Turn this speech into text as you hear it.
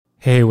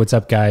Hey, what's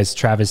up, guys?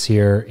 Travis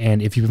here.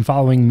 And if you've been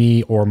following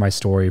me or my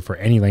story for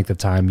any length of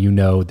time, you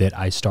know that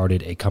I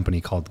started a company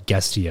called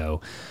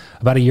Guestio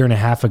about 1.5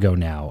 years ago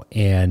now.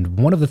 And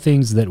one of the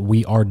things that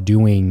we are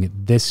doing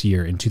this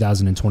year in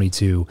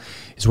 2022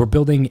 is we're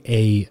building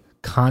a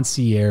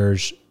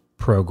concierge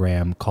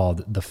program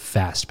called the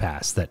Fast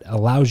Pass that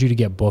allows you to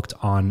get booked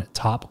on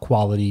top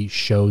quality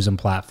shows and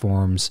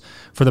platforms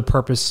for the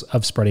purpose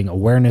of spreading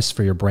awareness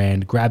for your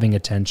brand, grabbing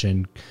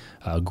attention,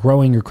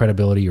 growing your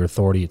credibility, your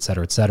authority, et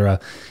cetera, et cetera.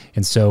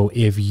 And so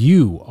if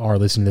you are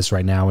listening to this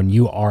right now and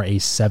you are a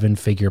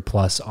 7-figure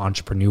plus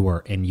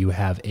entrepreneur and you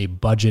have a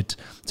budget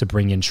to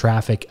bring in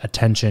traffic,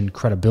 attention,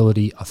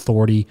 credibility,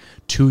 authority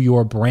to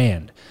your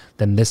brand,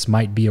 then this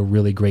might be a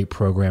really great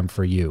program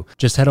for you.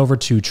 Just head over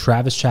to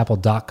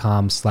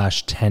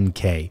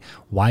travischappell.com/10K.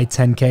 Why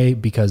 10K?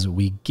 Because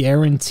we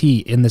guarantee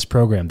in this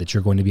program that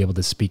you're going to be able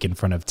to speak in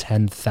front of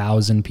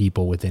 10,000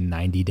 people within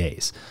 90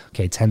 days.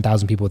 Okay,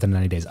 10,000 people within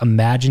 90 days.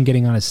 Imagine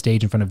getting on a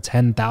stage in front of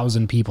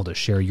 10,000 people to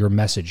share your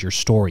message, your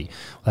story.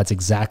 Well, that's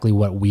exactly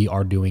what we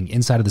are doing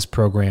inside of this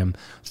program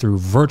through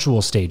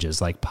virtual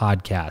stages like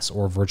podcasts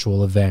or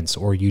virtual events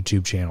or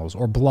YouTube channels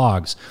or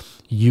blogs.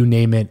 You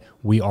name it,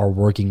 we are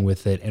working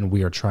with it, and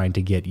we are trying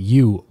to get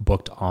you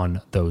booked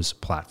on those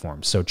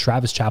platforms. So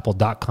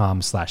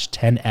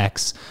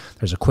travischappell.com/10X.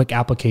 There's a quick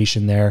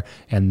application there,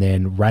 and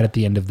then right at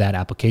the end of that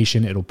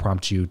application, it'll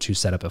prompt you to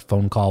set up a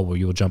phone call where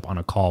you'll jump on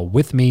a call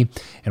with me,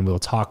 and we'll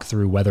talk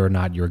through whether or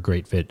not you're a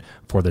great fit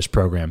for this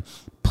program.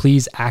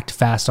 Please act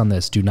fast on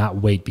this. Do not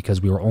wait,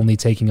 because we are only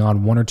taking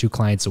on 1 or 2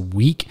 clients a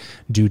week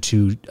due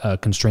to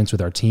constraints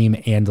with our team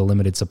and the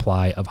limited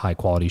supply of high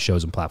quality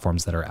shows and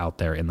platforms that are out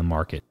there in the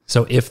market.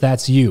 So if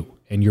that's you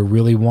and you're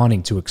really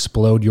wanting to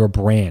explode your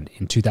brand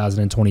in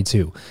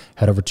 2022,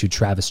 head over to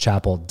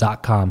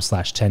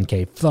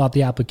travischappell.com/10K, fill out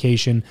the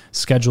application,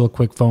 schedule a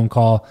quick phone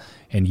call,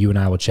 and you and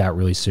I will chat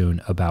really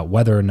soon about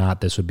whether or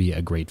not this would be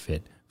a great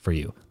fit for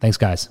you. Thanks,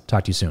 guys.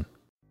 Talk to you soon.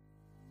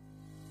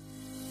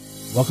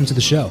 Welcome to the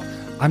show.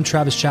 I'm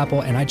Travis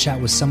Chappell, and I chat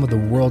with some of the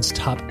world's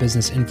top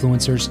business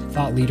influencers,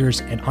 thought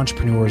leaders, and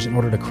entrepreneurs in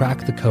order to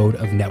crack the code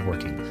of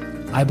networking.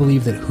 I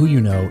believe that who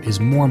you know is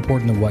more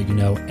important than what you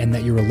know, and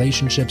that your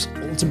relationships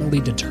ultimately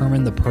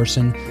determine the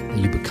person that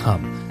you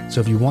become.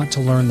 So if you want to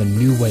learn the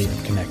new way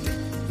of connecting,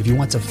 if you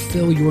want to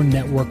fill your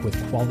network with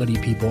quality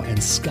people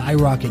and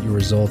skyrocket your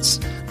results,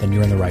 then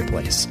you're in the right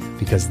place,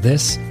 because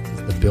this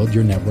is the Build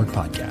Your Network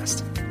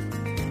podcast.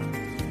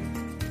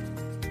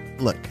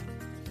 Look,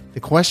 the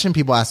question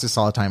people ask us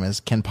all the time is,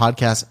 can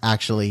podcasts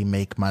actually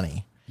make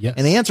money? Yes.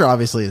 And the answer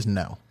obviously is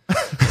no.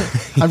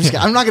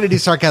 I'm not going to do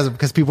sarcasm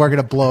because people are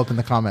going to blow up in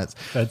the comments.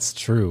 That's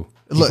true.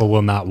 People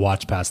will not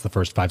watch past the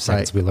first 5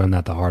 seconds. Right. We learned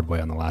that the hard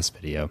way on the last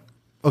video.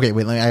 Okay,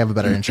 wait, I have a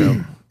better intro,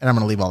 and I'm going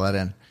to leave all that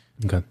in.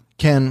 Okay.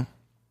 Can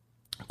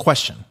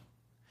podcasts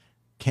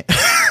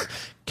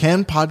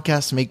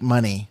make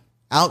money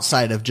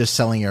outside of just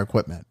selling your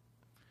equipment?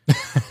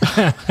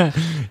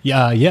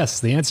 Yes.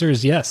 The answer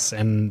is yes.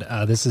 And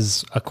this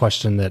is a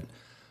question that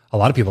a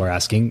lot of people are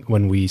asking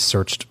when we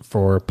searched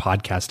for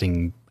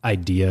podcasting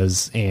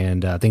ideas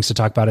and things to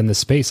talk about in this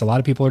space. A lot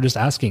of people are just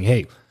asking,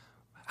 hey,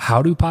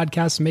 how do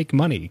podcasts make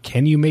money?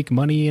 Can you make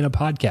money in a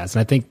podcast?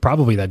 And I think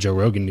probably that Joe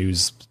Rogan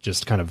news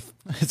just kind of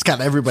it's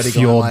got everybody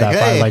fueled going like,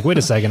 that. hey. Like, wait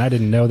a second, I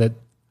didn't know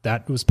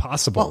that was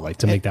possible,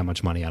 to make that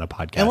much money on a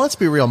podcast. And let's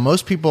be real.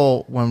 Most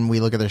people, when we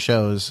look at their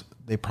shows,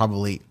 they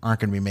probably aren't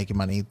going to be making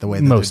money the way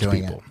that most they're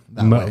doing people,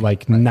 it.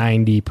 Like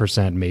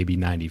 90%, maybe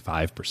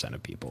 95%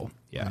 of people.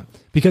 Yeah. Right.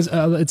 Because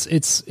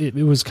it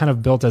was kind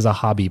of built as a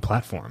hobby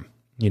platform.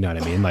 You know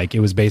what I mean? Like, it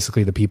was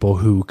basically the people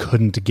who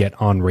couldn't get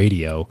on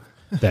radio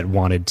that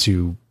wanted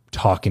to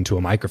talk into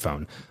a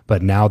microphone.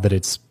 But now that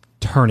it's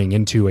turning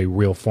into a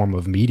real form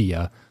of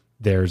media,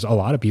 there's a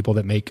lot of people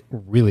that make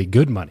really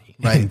good money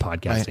in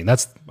podcasting. Right.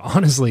 That's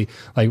honestly,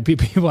 like,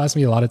 people ask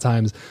me a lot of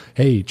times,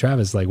 hey,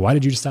 Travis, like, why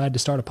did you decide to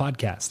start a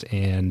podcast?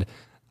 And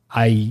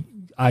I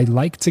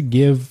like to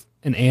give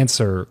an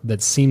answer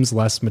that seems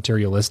less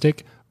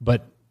materialistic,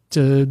 but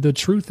the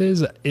truth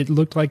is it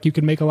looked like you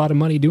could make a lot of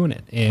money doing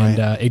it. And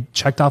it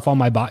checked off all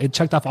my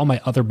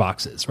other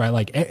boxes, right?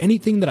 Like,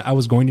 anything that I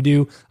was going to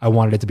do, I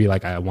wanted it to be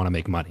like, I want to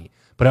make money.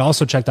 But I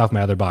also checked off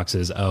my other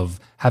boxes of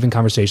having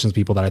conversations with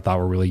people that I thought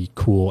were really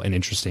cool and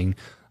interesting.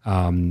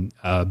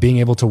 Being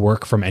able to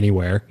work from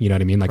anywhere, you know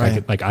what I mean?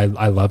 Like,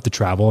 I love to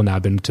travel, and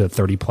I've been to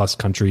 30 plus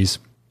countries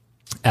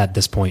at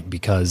this point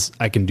because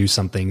I can do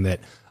something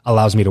that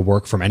allows me to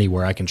work from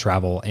anywhere. I can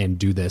travel and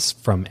do this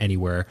from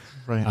anywhere.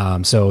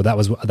 Right. So that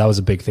was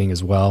a big thing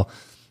as well.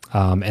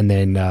 And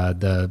then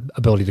the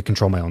ability to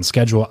control my own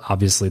schedule.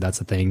 Obviously,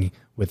 that's a thing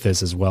with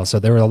this as well. So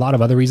there were a lot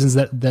of other reasons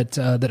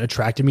that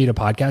attracted me to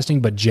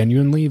podcasting, but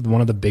genuinely, one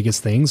of the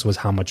biggest things was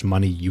how much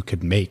money you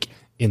could make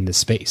in this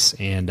space.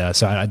 And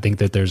so I think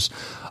that there's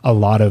a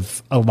lot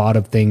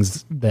of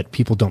things that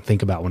people don't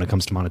think about when it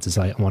comes to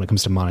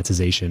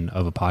monetization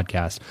of a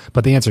podcast.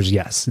 But the answer is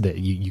yes, that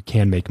you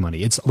can make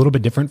money. It's a little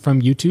bit different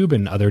from YouTube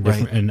and other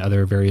different and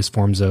other various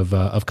forms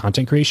of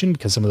content creation,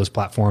 because some of those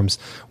platforms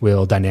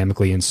will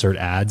dynamically insert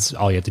ads.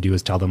 All you have to do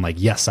is tell them like,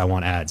 yes, I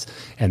want ads,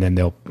 and then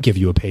they'll give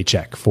you a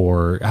paycheck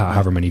for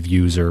however many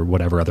views or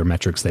whatever other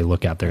metrics they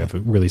look at. They have a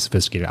really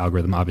sophisticated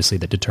algorithm, obviously,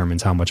 that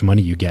determines how much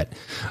money you get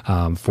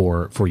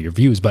for your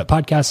views. But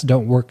podcasts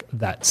don't work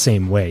that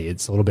same way.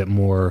 It's a little bit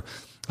more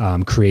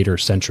creator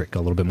centric, a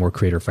little bit more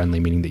creator friendly,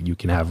 meaning that you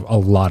can have a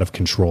lot of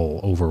control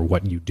over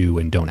what you do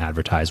and don't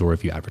advertise, or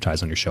if you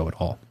advertise on your show at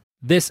all.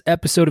 This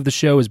episode of the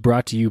show is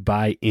brought to you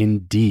by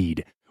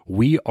Indeed.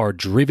 We are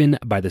driven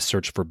by the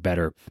search for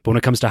better. But when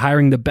it comes to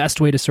hiring, the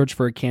best way to search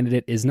for a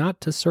candidate is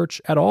not to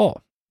search at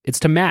all. It's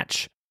to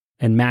match,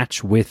 and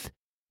match with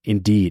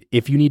Indeed.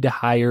 If you need to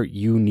hire,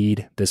 you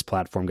need this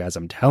platform, guys.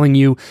 I'm telling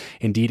you,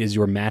 Indeed is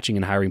your matching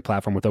and hiring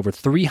platform with over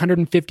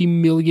 350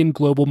 million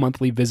global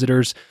monthly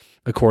visitors,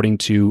 according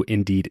to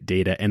Indeed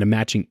data, and a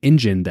matching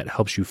engine that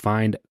helps you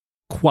find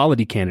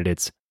quality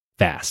candidates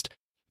fast.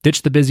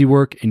 Ditch the busy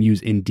work and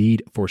use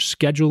Indeed for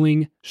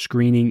scheduling,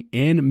 screening,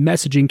 and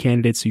messaging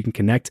candidates so you can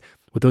connect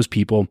with those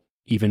people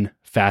even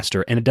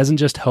faster. And it doesn't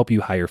just help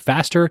you hire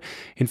faster.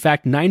 In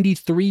fact,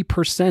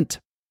 93%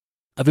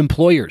 of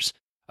employers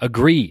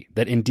agree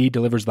that Indeed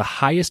delivers the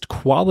highest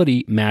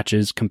quality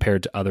matches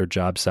compared to other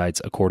job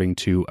sites, according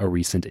to a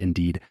recent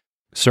Indeed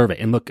survey.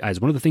 And look, guys,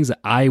 one of the things that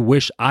I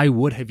wish I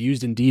would have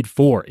used Indeed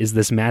for is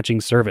this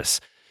matching service.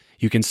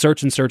 You can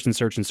search and search and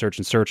search and search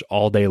and search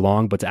all day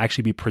long, but to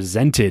actually be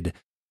presented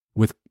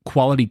with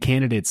quality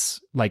candidates,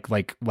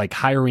 like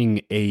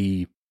hiring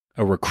a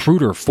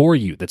recruiter for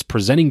you that's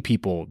presenting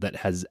people that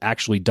has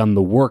actually done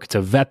the work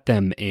to vet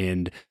them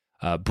and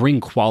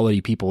bring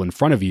quality people in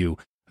front of you,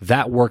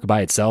 that work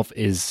by itself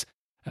is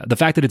the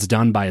fact that it's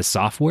done by a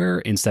software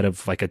instead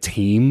of like a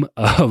team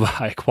of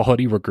high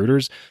quality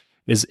recruiters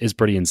is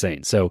pretty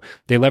insane. So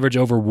they leverage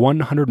over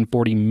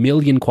 140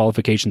 million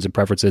qualifications and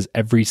preferences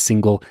every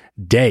single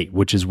day,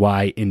 which is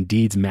why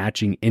Indeed's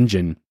matching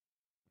engine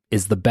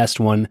is the best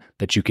one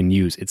that you can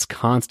use. It's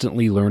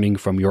constantly learning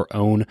from your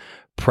own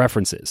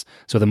preferences.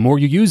 So the more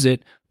you use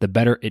it, the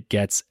better it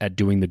gets at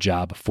doing the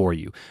job for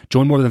you.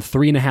 Join more than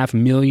 3.5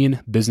 million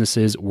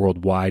businesses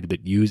worldwide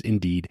that use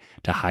Indeed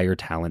to hire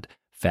talent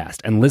fast.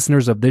 And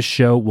listeners of this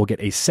show will get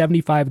a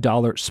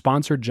 $75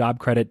 sponsored job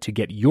credit to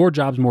get your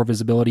jobs more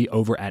visibility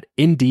over at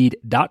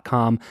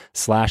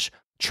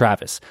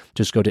Indeed.com/Travis.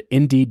 Just go to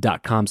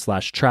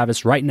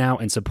Indeed.com/Travis right now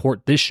and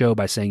support this show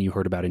by saying you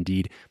heard about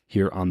Indeed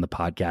here on the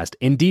podcast.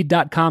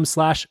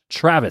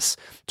 Indeed.com/Travis.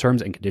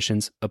 Terms and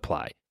conditions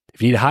apply.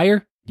 If you need to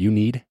hire, you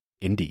need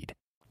Indeed.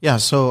 Yeah.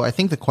 So I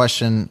think the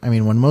question, I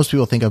mean, when most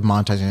people think of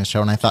monetizing a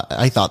show, and I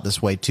thought this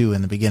way too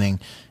in the beginning,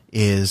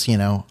 is,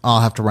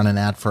 I'll have to run an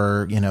ad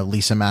for,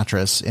 Lisa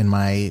Mattress in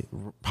my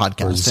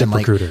podcast. Or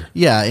ZipRecruiter.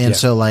 And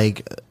so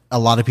like a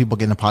lot of people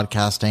get into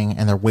podcasting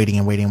and they're waiting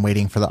and waiting and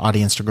waiting for the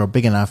audience to grow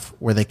big enough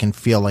where they can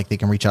feel like they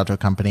can reach out to a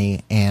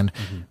company and,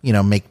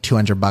 make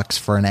 $200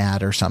 for an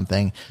ad or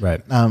something.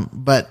 Right.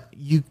 But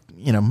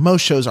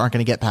most shows aren't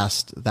going to get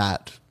past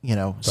that,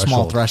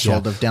 small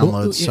threshold of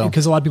downloads. Well,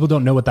 because a lot of people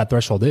don't know what that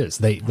threshold is.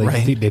 They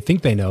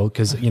think they know,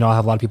 because, I'll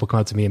have a lot of people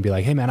come up to me and be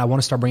like, hey man, I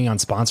want to start bringing on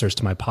sponsors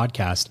to my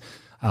podcast.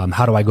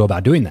 How do I go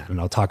about doing that? And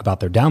I'll talk about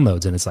their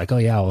downloads, and it's like, oh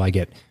yeah, well I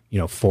get,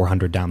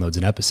 400 downloads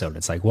an episode.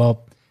 It's like,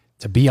 well,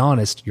 to be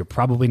honest, you're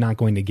probably not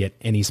going to get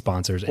any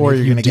sponsors. And or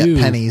you're going to get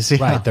pennies.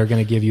 Yeah. Right. They're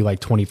going to give you like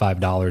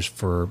 $25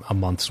 for a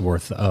month's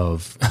worth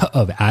of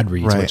ad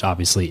reads, which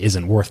obviously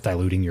isn't worth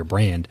diluting your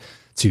brand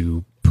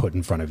to put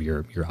in front of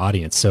your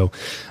audience. So,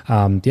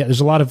 there's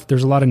a lot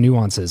of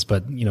nuances,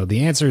 but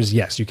the answer is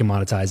yes, you can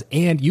monetize,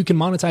 and you can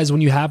monetize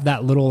when you have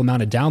that little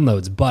amount of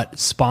downloads. But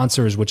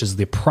sponsors, which is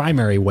the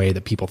primary way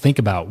that people think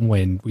about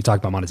when we talk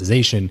about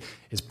monetization,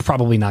 is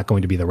probably not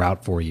going to be the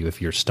route for you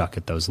if you're stuck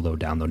at those low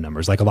download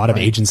numbers. Like a lot of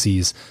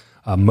agencies,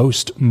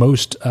 most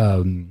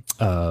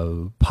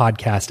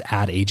podcast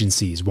ad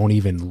agencies won't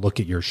even look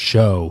at your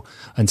show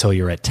until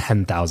you're at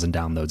 10,000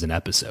 downloads an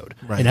episode.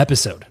 An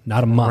episode,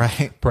 not a month.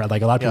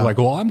 Like a lot of people are like,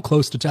 well, I'm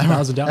close to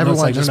 10,000 downloads.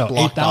 Everyone like, just no,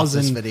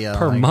 8,000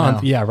 per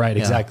month. No. Yeah, right.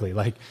 Exactly.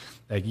 Like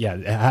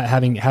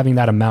having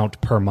that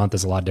amount per month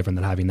is a lot different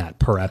than having that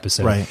per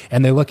episode. Right.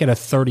 And they look at a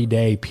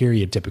 30-day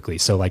period typically.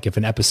 So like if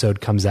an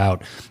episode comes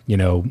out,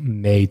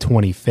 May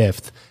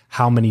 25th,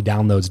 how many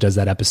downloads does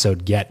that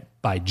episode get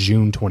by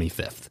June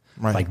 25th?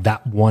 Right. Like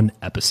that one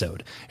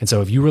episode. And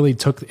so if you really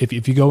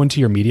if you go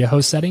into your media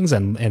host settings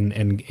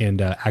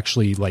and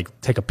actually like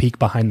take a peek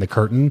behind the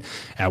curtain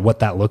at what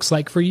that looks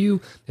like for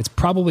you, it's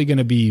probably going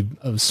to be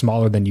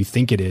smaller than you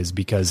think it is,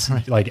 because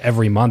like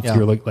every month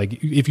you're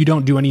like, if you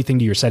don't do anything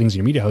to your settings in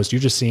your media host, you're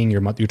just seeing your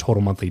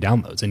total monthly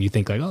downloads, and you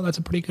think like, oh, that's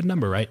a pretty good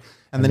number, right?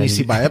 And then you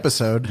see by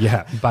episode.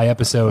 Yeah, by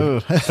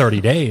episode 30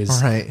 days,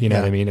 right? You know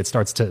what I mean? It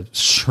starts to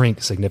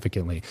shrink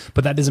significantly.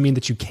 But that doesn't mean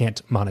that you can't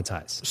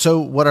monetize. So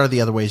what are the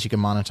other ways you can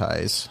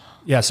monetize?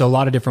 Yeah, so a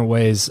lot of different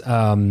ways.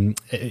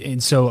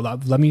 And so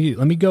let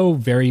me go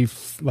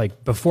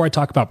before I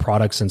talk about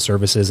products and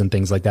services and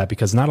things like that,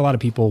 because not a lot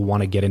of people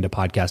want to get into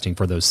podcasting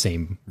for those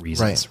same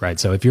reasons, right?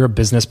 So if you're a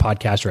business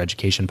podcaster,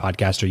 education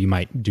podcaster, you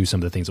might do some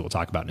of the things that we'll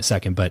talk about in a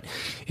second. But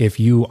if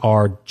you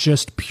are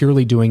just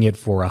purely doing it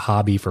for a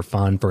hobby, for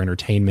fun, for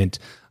entertainment,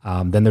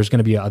 then there's going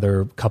to be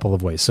other couple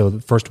of ways. So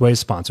the first way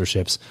is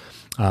sponsorships.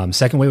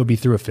 Second way would be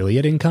through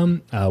affiliate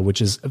income,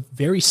 which is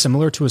very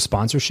similar to a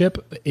sponsorship,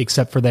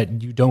 except for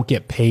that you don't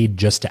get paid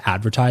just to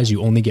advertise.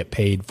 You only get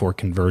paid for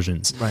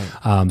conversions.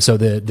 Right. So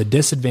the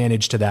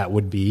disadvantage to that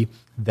would be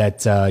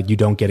that you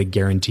don't get a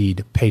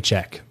guaranteed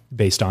paycheck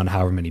based on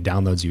however many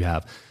downloads you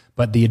have.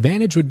 But the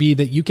advantage would be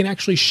that you can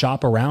actually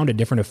shop around at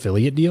different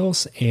affiliate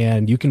deals,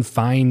 and you can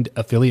find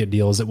affiliate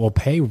deals that will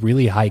pay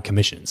really high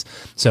commissions.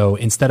 So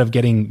instead of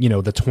getting, the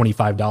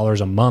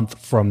 $25 a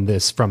month from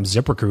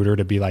ZipRecruiter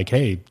to be like,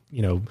 hey,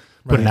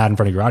 put an ad in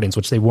front of your audience,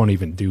 which they won't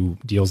even do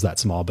deals that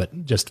small.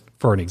 But just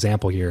for an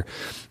example here,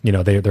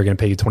 they're going to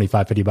pay you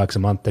 $25-$50 a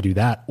month to do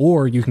that.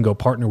 Or you can go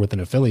partner with an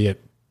affiliate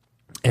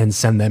and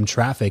send them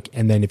traffic.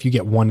 And then if you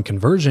get one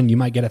conversion, you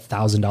might get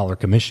 $1,000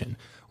 commission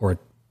or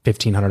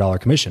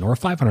 $1,500 commission or a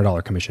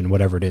 $500 commission,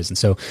 whatever it is. And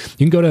so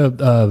you can go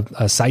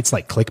to sites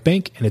like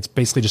ClickBank, and it's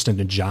basically just a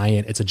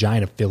giant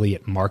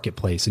affiliate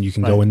marketplace. And you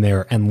can go in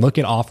there and look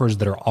at offers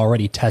that are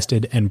already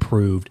tested and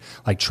proved,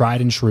 like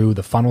tried and true.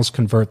 The funnels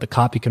convert, the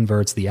copy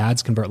converts, the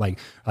ads convert, like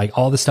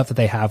all the stuff that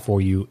they have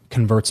for you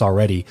converts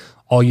already.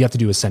 All you have to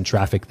do is send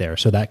traffic there.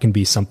 So that can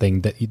be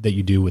something that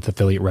you do with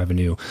affiliate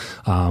revenue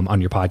on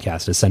your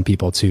podcast, is send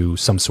people to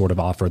some sort of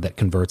offer that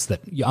converts,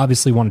 that you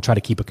obviously want to try to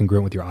keep it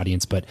congruent with your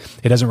audience, but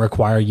it doesn't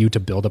require you to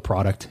build a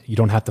product. You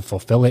don't have to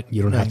fulfill it.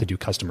 You don't have to do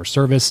customer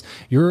service.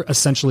 You're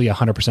essentially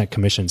 100%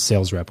 commission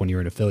sales rep when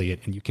you're an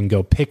affiliate, and you can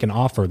go pick an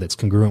offer that's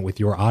congruent with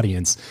your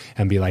audience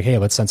and be like, hey,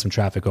 let's send some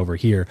traffic over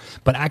here,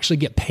 but actually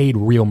get paid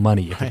real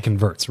money if it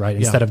converts, right?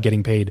 Instead of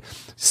getting paid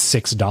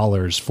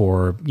 $6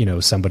 for,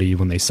 somebody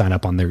when they sign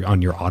up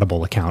on your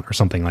Audible account or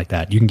something like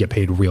that. You can get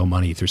paid real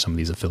money through some of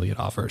these affiliate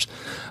offers.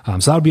 So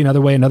that would be another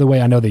way. Another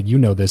way, I know that you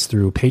know this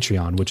through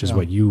Patreon, which is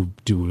what you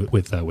do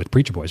with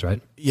Preacher Boys,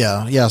 right?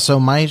 Yeah. So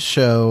my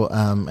show,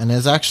 and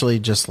it's actually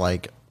just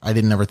like, I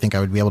didn't ever think I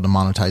would be able to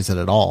monetize it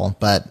at all,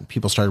 but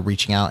people started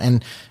reaching out.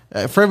 And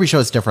for every show,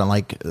 it's different.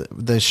 Like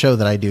the show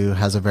that I do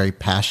has a very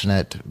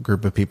passionate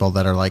group of people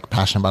that are like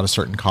passionate about a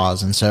certain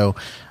cause. And so,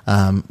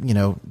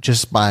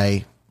 just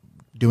by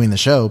doing the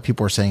show,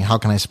 people were saying, how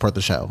can I support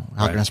the show?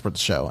 How can I support the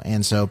show?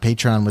 And so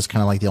Patreon was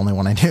kind of like the only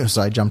one I knew.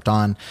 So I jumped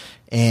on,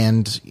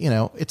 and,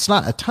 it's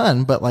not a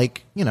ton, but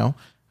like,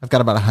 I've got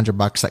about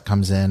 $100 that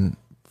comes in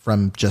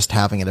from just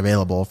having it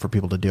available for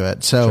people to do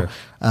it. So,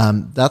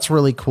 that's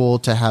really cool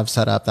to have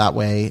set up that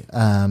way.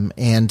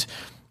 And,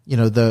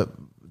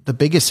 the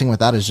biggest thing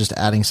with that is just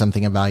adding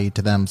something of value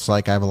to them. So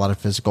like I have a lot of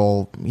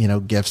physical,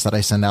 gifts that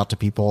I send out to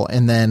people.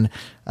 And then,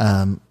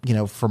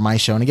 for my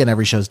show, and again,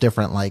 every show is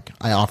different. Like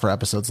I offer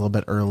episodes a little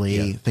bit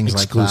early, things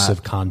like that.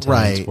 Exclusive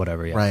content,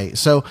 whatever. Yeah. Right.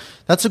 So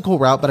that's a cool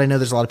route, but I know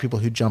there's a lot of people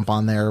who jump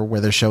on there where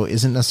their show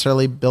isn't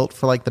necessarily built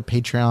for like the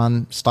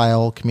Patreon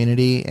style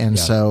community. And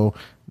so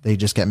they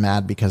just get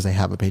mad because they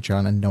have a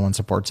Patreon and no one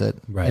supports it.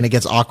 Right. And it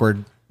gets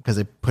awkward because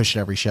they push it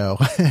every show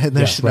and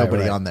there's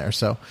nobody on there.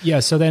 So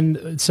so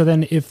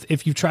then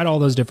if you've tried all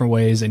those different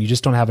ways and you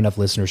just don't have enough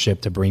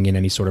listenership to bring in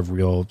any sort of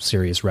real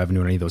serious revenue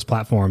on any of those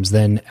platforms,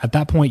 then at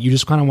that point you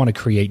just kind of want to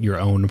create your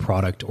own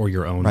product or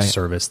your own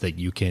service that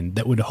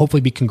would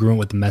hopefully be congruent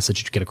with the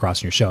message you get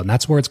across in your show. And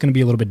that's where it's going to be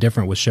a little bit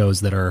different with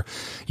shows that are,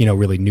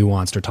 really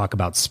nuanced, or talk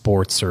about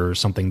sports or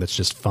something that's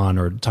just fun,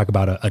 or talk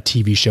about a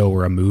TV show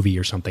or a movie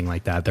or something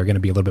like that. They're going to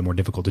be a little bit more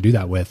difficult to do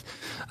that with.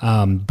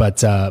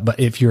 But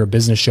if you're a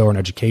business show or an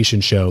education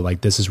show,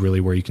 like this is really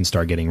where you can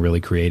start getting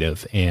really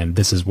creative. And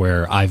this is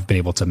where I've been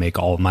able to make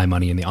all of my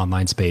money in the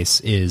online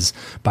space, is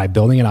by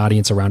building an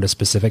audience around a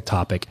specific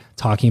topic,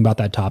 talking about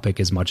that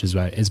topic as much as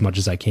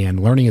I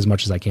can, learning as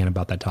much as I can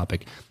about that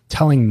topic,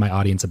 telling my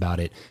audience about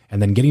it,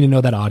 and then getting to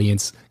know that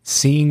audience,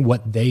 seeing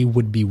what they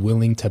would be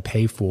willing to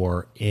pay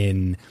for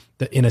in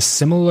a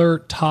similar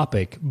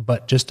topic,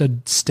 but just a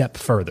step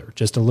further,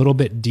 just a little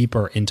bit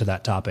deeper into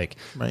that topic.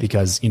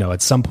 Because,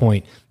 at some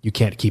point you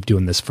can't keep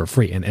doing this for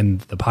free. And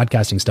the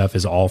podcasting stuff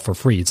is all for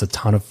free. It's a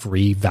ton of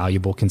free,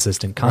 valuable,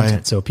 consistent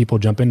content. So if people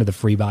jump into the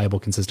free, valuable,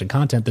 consistent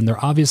content, then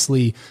they're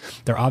obviously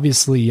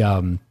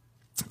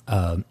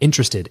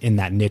interested in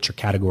that niche or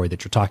category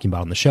that you're talking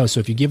about on the show. So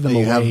if you give them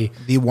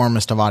the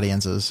warmest of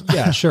audiences.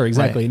 Yeah, sure.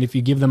 Exactly. And if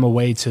you give them a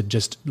way to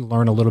just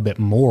learn a little bit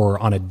more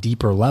on a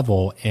deeper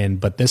level,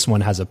 but this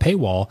one has a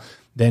paywall,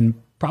 then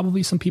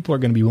probably some people are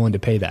going to be willing to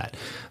pay that.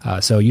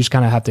 So you just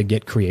kind of have to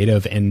get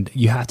creative, and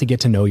you have to get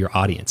to know your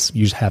audience.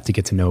 You just have to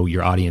get to know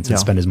your audience and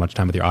spend as much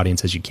time with your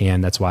audience as you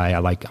can. That's why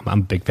I'm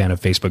a big fan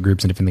of Facebook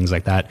groups and different things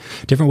like that.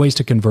 Different ways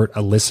to convert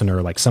a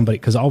listener, like somebody,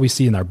 because all we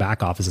see in our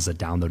back office is a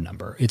download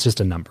number. It's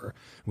just a number.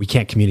 we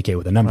can't communicate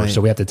with a number. Right.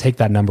 So we have to take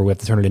that number, we have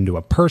to turn it into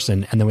a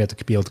person, and then we have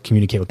to be able to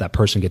communicate with that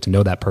person, get to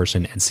know that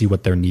person, and see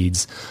what their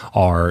needs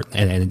are,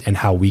 and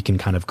how we can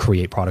kind of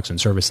create products and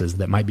services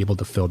that might be able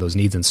to fill those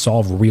needs and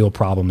solve real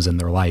problems in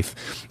their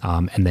life.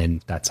 And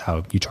then that's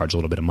how you charge a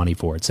little bit of money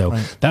for it. So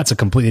that's a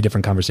completely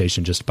different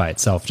conversation just by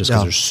itself, just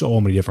because there's so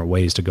many different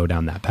ways to go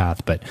down that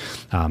path. But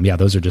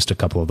those are just a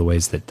couple of the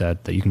ways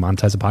that you can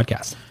monetize a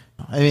podcast.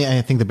 I mean,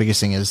 I think the biggest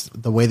thing is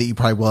the way that you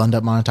probably will end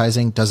up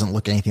monetizing doesn't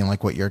look anything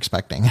like what you're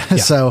expecting. Yeah,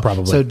 so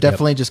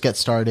definitely just get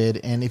started.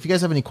 And if you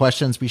guys have any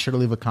questions, be sure to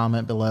leave a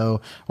comment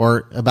below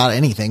or about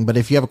anything. But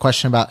if you have a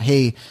question about,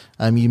 hey,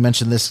 you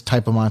mentioned this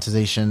type of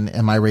monetization,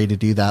 am I ready to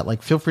do that?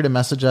 Like, feel free to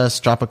message us,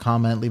 drop a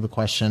comment, leave a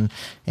question,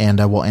 and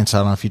we'll answer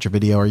it on a future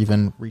video, or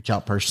even reach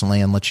out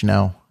personally and let you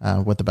know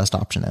what the best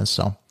option is.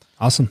 So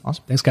awesome.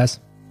 Thanks, guys.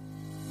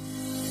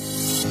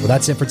 Well,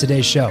 that's it for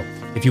today's show.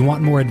 If you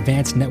want more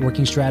advanced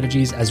networking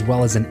strategies as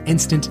well as an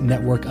instant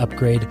network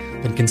upgrade,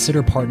 then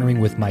consider partnering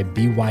with my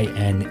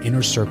BYN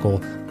Inner Circle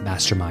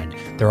Mastermind.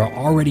 There are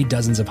already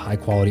dozens of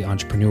high-quality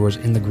entrepreneurs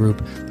in the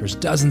group. There's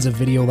dozens of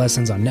video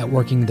lessons on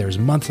networking. There's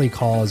monthly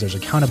calls. There's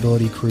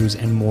accountability crews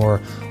and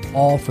more,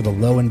 all for the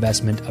low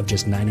investment of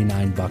just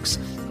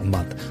 $99 a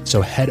month.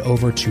 So head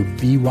over to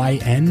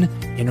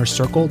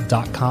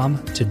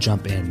byninnercircle.com to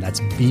jump in. That's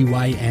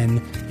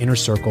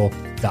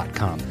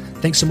byninnercircle.com.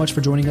 Thanks so much for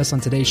joining us on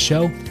today's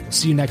show. We'll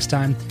see you next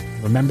time.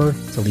 Remember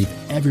to leave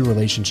every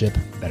relationship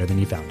better than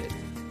you found it.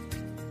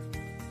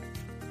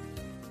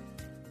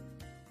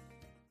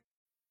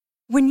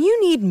 When you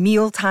need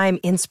mealtime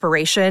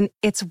inspiration,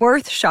 it's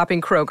worth shopping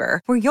Kroger,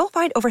 where you'll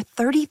find over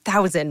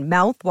 30,000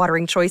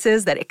 mouth-watering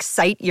choices that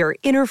excite your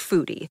inner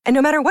foodie. And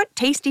no matter what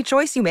tasty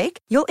choice you make,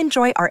 you'll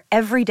enjoy our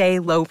everyday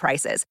low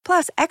prices,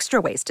 plus extra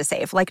ways to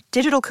save, like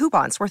digital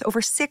coupons worth over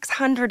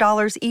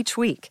 $600 each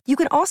week. You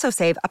can also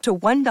save up to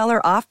 $1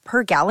 off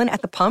per gallon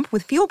at the pump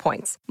with fuel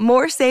points.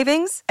 More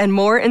savings and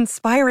more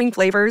inspiring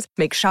flavors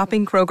make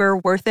shopping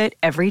Kroger worth it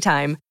every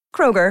time.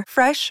 Kroger,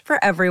 fresh for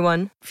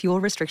everyone.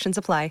 Fuel restrictions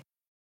apply.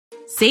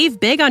 Save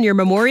big on your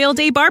Memorial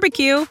Day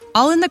barbecue,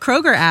 all in the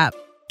Kroger app.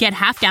 Get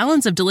half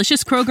gallons of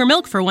delicious Kroger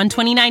milk for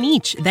 $1.29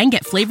 each. Then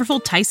get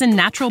flavorful Tyson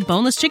natural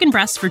boneless chicken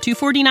breasts for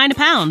 $2.49 a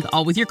pound,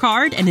 all with your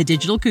card and a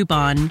digital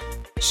coupon.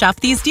 Shop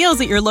these deals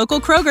at your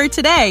local Kroger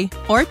today,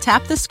 or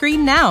tap the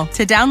screen now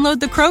to download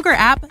the Kroger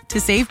app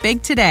to save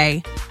big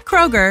today.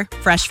 Kroger,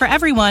 fresh for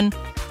everyone.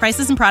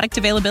 Prices and product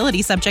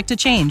availability subject to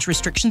change.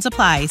 Restrictions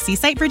apply. See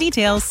site for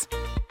details.